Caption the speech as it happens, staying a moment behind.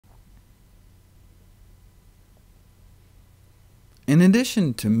In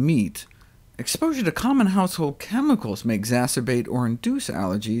addition to meat, exposure to common household chemicals may exacerbate or induce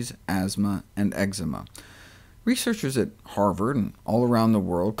allergies, asthma, and eczema. Researchers at Harvard and all around the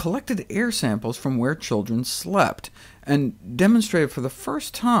world collected air samples from where children slept, and demonstrated for the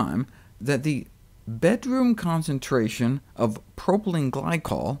first time that the bedroom concentration of propylene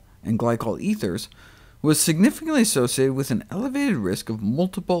glycol and glycol ethers was significantly associated with an elevated risk of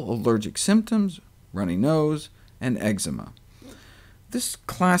multiple allergic symptoms, runny nose, and eczema. This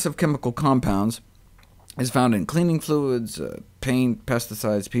class of chemical compounds is found in cleaning fluids, paint,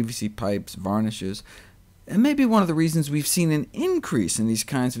 pesticides, PVC pipes, varnishes, and may be one of the reasons we've seen an increase in these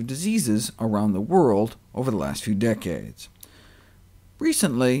kinds of diseases around the world over the last few decades.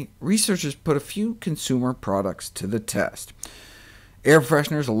 Recently, researchers put a few consumer products to the test. Air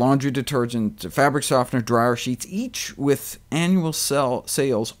fresheners, a laundry detergent, a fabric softener, dryer sheets, each with annual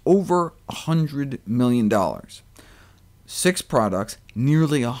sales over $100 million. 6 products,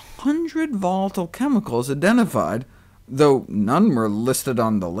 nearly 100 volatile chemicals identified, though none were listed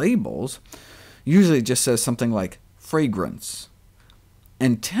on the labels. Usually it just says something like fragrance.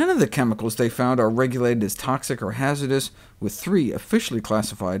 And 10 of the chemicals they found are regulated as toxic or hazardous, with 3 officially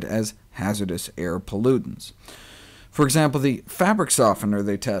classified as hazardous air pollutants. For example, the fabric softener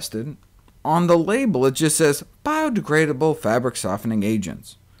they tested, on the label it just says biodegradable fabric softening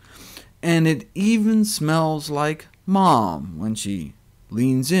agents. And it even smells like Mom when she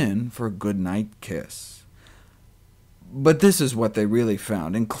leans in for a goodnight kiss. But this is what they really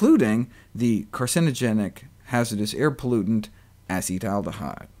found, including the carcinogenic hazardous air pollutant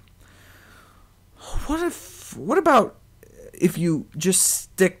acetaldehyde. What about if you just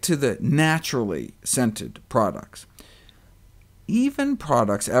stick to the naturally scented products? Even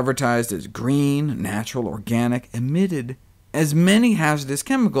products advertised as green, natural, organic emitted as many hazardous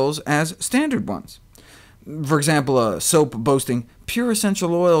chemicals as standard ones. For example, a soap boasting pure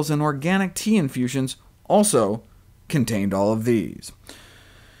essential oils and organic tea infusions also contained all of these.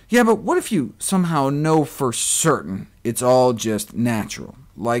 Yeah, but what if you somehow know for certain it's all just natural,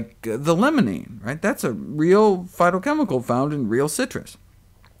 like the limonene, right? That's a real phytochemical found in real citrus,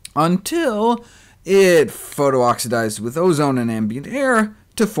 until it photooxidizes with ozone and ambient air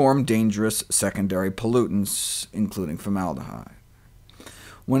to form dangerous secondary pollutants, including formaldehyde.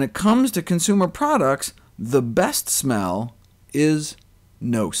 When it comes to consumer products, the best smell is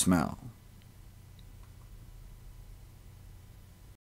no smell.